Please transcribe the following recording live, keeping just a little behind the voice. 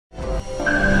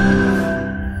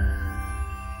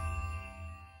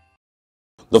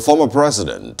The former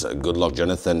president, Goodluck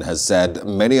Jonathan, has said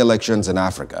many elections in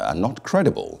Africa are not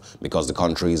credible because the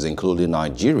countries, including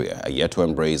Nigeria, are yet to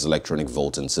embrace electronic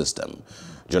voting system.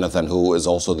 Jonathan, who is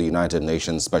also the United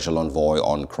Nations Special Envoy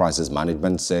on Crisis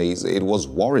Management, says it was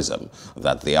worrisome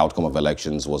that the outcome of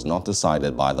elections was not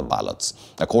decided by the ballots.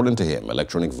 According to him,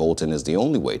 electronic voting is the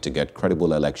only way to get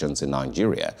credible elections in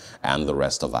Nigeria and the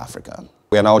rest of Africa.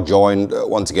 We are now joined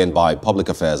once again by public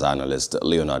affairs analyst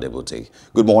Leonard Ebute.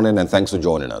 Good morning and thanks for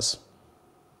joining us.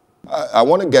 I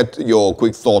want to get your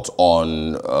quick thoughts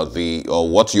on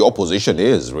what your position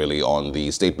is really on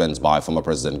the statements by former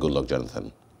President Goodluck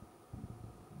Jonathan.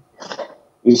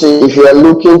 You see, if you are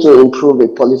looking to improve a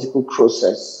political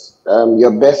process,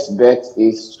 your best bet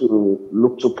is to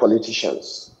look to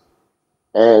politicians.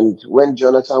 And when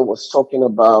Jonathan was talking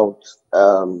about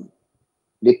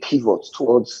the pivot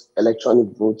towards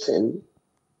electronic voting,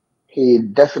 he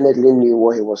definitely knew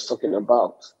what he was talking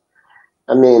about.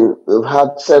 I mean, we've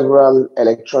had several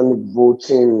electronic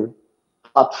voting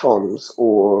platforms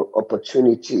or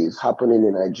opportunities happening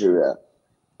in Nigeria,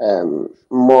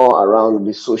 more around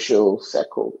the social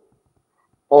circle.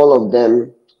 All of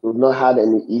them, we've not had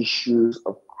any issues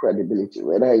of credibility,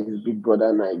 whether it's Big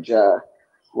Brother Niger,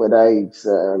 whether it's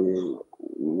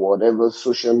whatever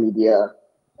social media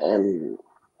and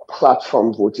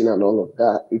platform voting and all of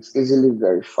that. It's easily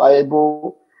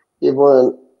verifiable.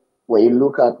 Even when you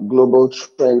look at global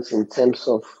trends in terms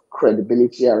of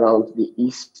credibility around the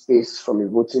e-space from a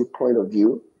voting point of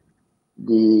view,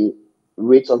 the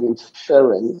rate of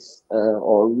interference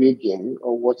or rigging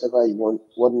or whatever you want,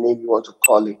 what name you want to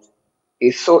call it,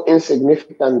 is so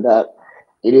insignificant that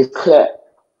it is clear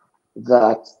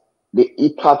that the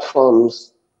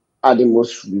e-platforms are the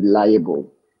most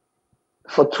reliable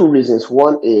for two reasons.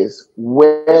 One is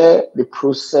where the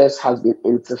process has been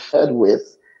interfered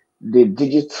with, the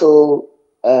digital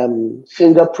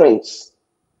fingerprints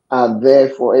are there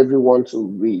for everyone to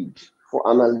read, for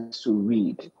analysts to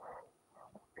read,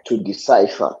 to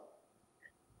decipher.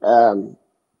 The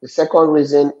second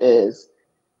reason is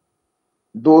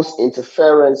those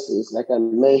interferences, like I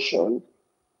mentioned,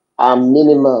 are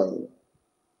minimal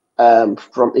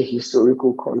from a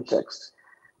historical context.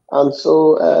 And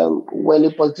so when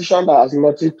a politician that has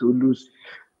nothing to lose,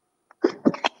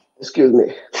 excuse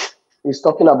me, is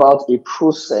talking about a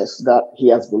process that he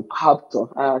has been part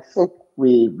of, I think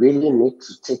we really need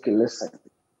to take a listen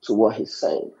to what he's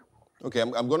saying. Okay,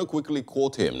 I'm going to quickly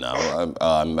quote him now.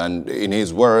 And in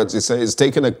his words, he says,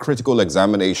 taking a critical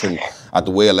examination at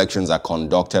the way elections are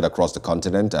conducted across the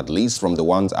continent, at least from the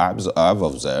ones I've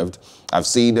observed, I've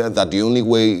seen that the only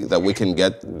way that we can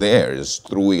get there is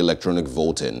through electronic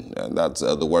voting. And that's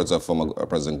the words of former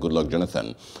President Goodluck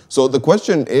Jonathan. So the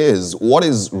question is, what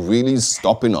is really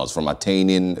stopping us from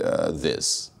attaining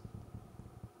this?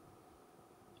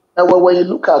 Well, when you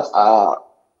look at our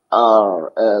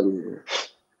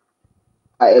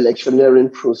electioneering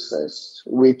process,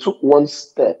 we took one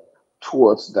step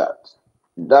towards that.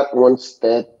 That one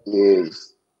step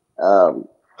is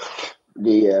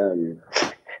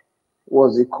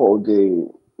what's it called?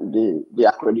 The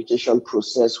accreditation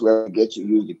process, where we get to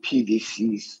use the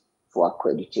PVCs for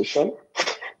accreditation.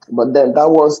 But then that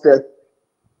one step,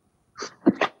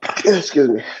 excuse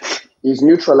me, is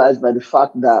neutralized by the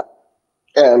fact that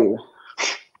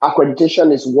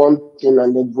accreditation is one thing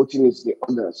and then voting is the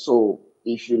other. So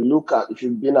if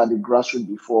you've been at the grassroots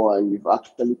before and you've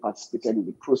actually participated in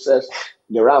the process,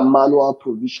 there are manual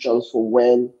provisions for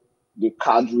when the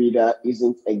card reader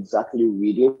isn't exactly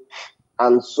reading.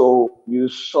 And so you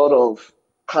sort of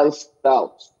cancel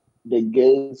out the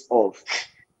gains of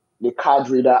the card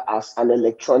reader as an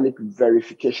electronic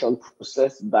verification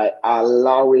process by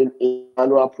allowing a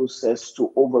manual process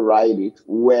to override it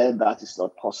where that is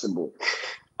not possible.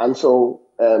 And so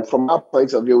from our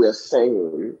point of view, we're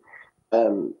saying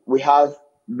we have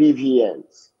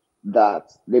BVNs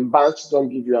that the banks don't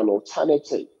give you an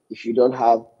alternative if you don't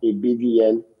have a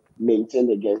BVN maintained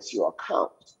against your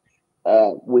account.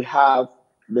 We have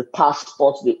the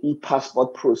passport, the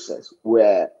e-passport process,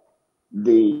 where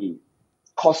the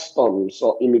customs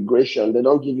or immigration, they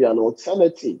don't give you an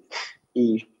alternative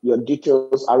if your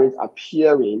details aren't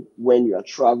appearing when you are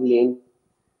traveling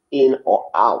in or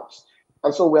out.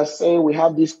 And so we're saying we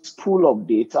have this pool of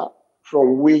data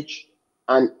from which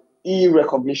an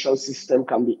e-recognition system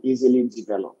can be easily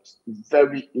developed,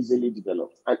 very easily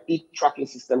developed. An e-tracking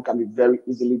system can be very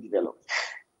easily developed.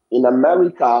 In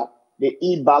America, the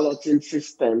e-balloting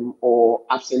system or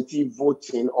absentee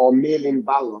voting or mail-in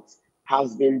ballots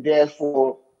has been there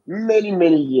for many,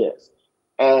 many years.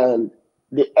 And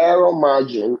the error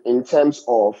margin in terms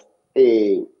of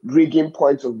a rigging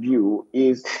point of view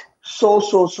is so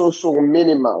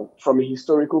minimal from a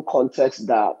historical context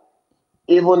that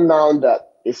even now that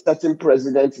a certain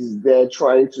president is there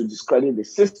trying to discredit the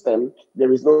system,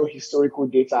 there is no historical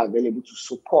data available to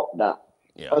support that.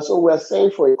 Yeah. And so we're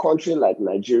saying for a country like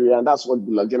Nigeria, and that's what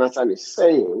Goodluck Jonathan is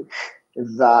saying,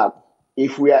 is that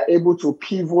if we are able to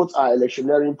pivot our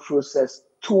electioneering process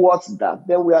towards that,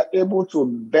 then we are able to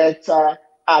better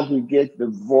aggregate the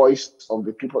voice of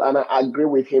the people. And I agree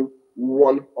with him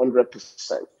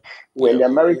 100%. When the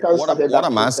Americans started that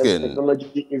process,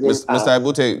 technology isn't Mr.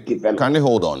 Ebute, kindly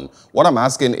hold on. What I'm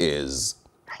asking is,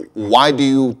 why do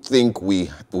you think we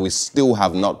still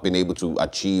have not been able to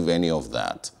achieve any of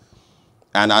that?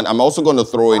 And I'm also going to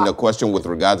throw in a question with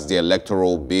regards to the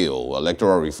electoral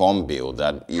reform bill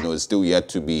that is still yet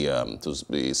to be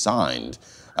signed.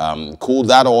 Could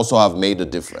that also have made a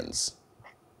difference?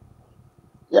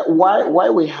 Yeah, why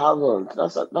we haven't?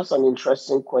 That's an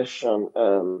interesting question.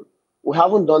 We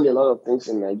haven't done a lot of things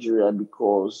in Nigeria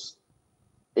because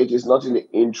it is not in the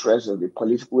interest of the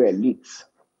political elites.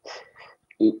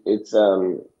 It's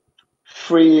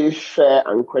free, fair,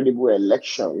 and credible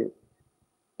election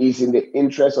is in the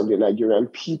interest of the Nigerian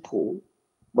people,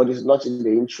 but it's not in the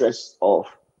interest of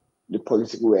the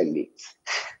political elite.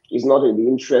 It's not in the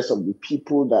interest of the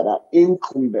people that are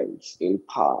incumbents in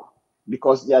power,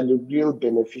 because they are the real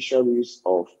beneficiaries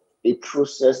of a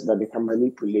process that they can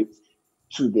manipulate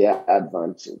to their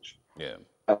advantage. Yeah.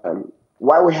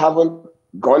 Why we haven't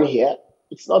gone here,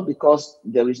 it's not because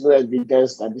there is no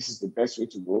evidence that this is the best way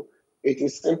to go. It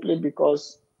is simply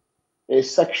because a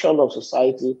section of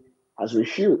society has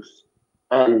refused.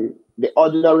 And the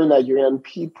ordinary Nigerian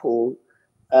people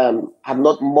have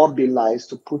not mobilized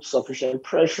to put sufficient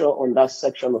pressure on that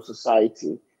section of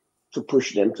society to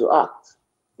push them to act.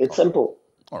 It's simple.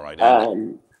 All right.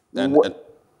 When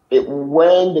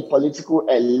the political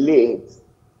elite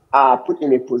are put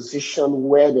in a position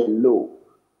where they know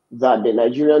that the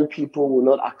Nigerian people will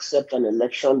not accept an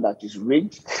election that is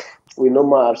rigged, will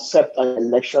not accept an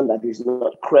election that is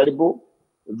not credible,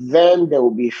 then they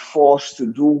will be forced to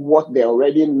do what they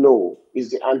already know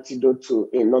is the antidote to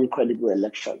a non-credible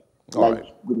election,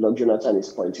 Goodluck Jonathan is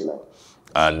pointing out.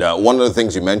 And one of the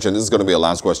things you mentioned, this is going to be a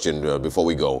last question before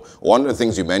we go. One of the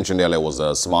things you mentioned earlier was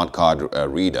a smart card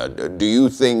reader. Do you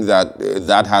think that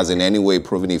that has in any way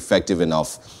proven effective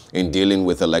enough in dealing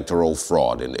with electoral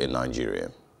fraud in Nigeria?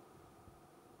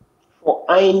 For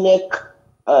INEC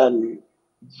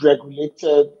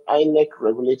regulated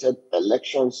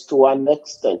elections to an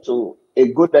extent, to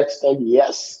a good extent,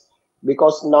 yes,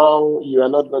 because now you are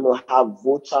not going to have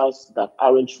voters that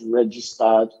aren't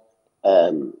registered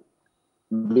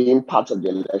being part of the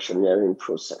electioneering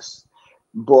process.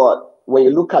 But when you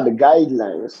look at the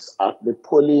guidelines at the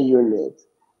polling unit,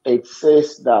 it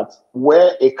says that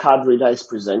where a card reader is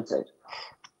presented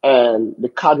and the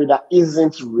card reader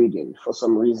isn't reading for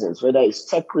some reasons, whether it's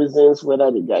tech reasons,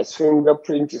 whether the guy's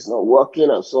fingerprint is not working,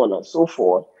 and so on and so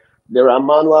forth, there are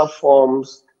manual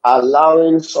forms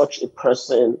allowing such a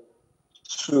person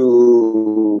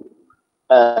to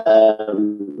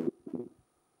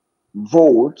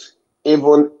vote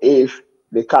even if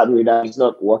the card reader is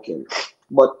not working.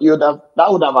 But that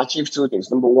would have achieved two things.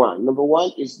 Number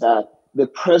one is that the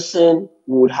person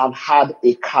would have had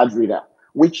a card reader,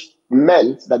 which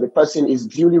meant that the person is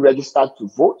duly registered to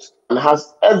vote and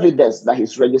has evidence that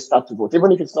he's registered to vote,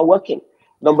 even if it's not working.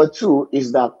 Number two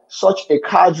is that such a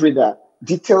card reader,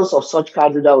 details of such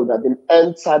card reader would have been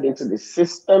entered into the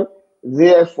system,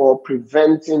 therefore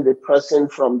preventing the person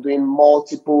from doing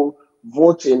multiple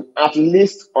voting, at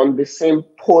least on the same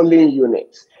polling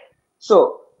unit.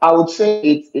 So I would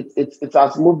say it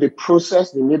has moved the process,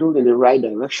 the needle in the right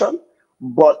direction.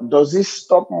 But does it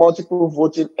stop multiple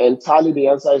voting entirely? The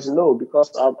answer is no, because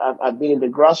I've been in the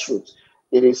grassroots.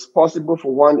 It is possible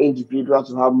for one individual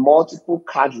to have multiple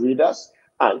card readers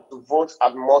and to vote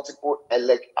at multiple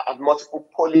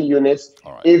polling units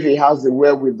if he has the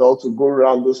wherewithal to go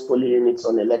around those polling units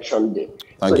on election day.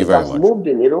 Thank you very much. It has moved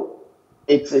the needle.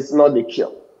 It's not the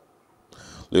cure.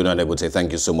 Leonard Ebute,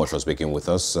 thank you so much for speaking with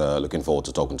us. Looking forward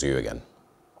to talking to you again.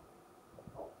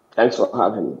 Thanks for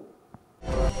having me.